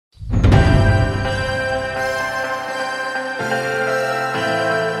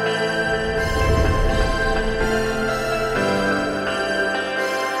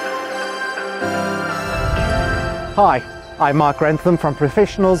Hi, I'm Marc Grantham from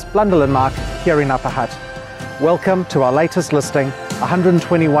Professionals Blundell & Marc here in Upper Hutt. Welcome to our latest listing,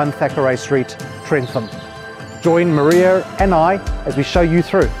 121 Thackeray Street, Trentham. Join Maria and I as we show you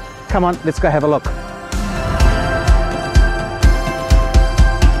through. Come on, let's go have a look.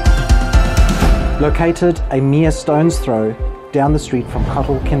 Located a mere stone's throw down the street from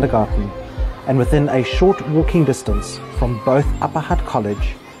Cottle Kindergarten and within a short walking distance from both Upper Hutt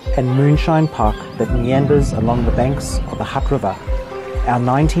College and Moonshine Park that meanders along the banks of the Hutt River, our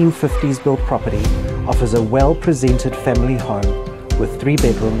 1950s built property offers a well-presented family home with 3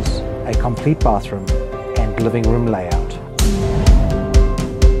 bedrooms, a complete bathroom and living room layout.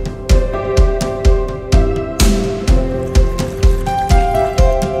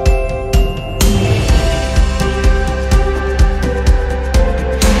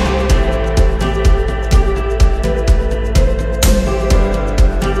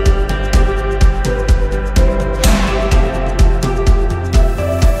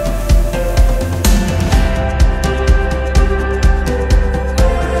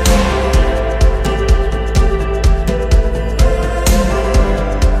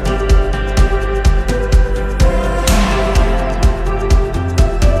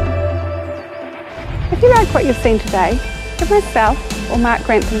 If you like what you've seen today, give myself or Marc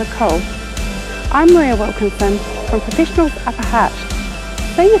Grantham a call. I'm Maria Wilkinson from Professionals Upper Hutt.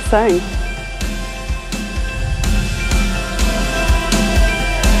 See you soon.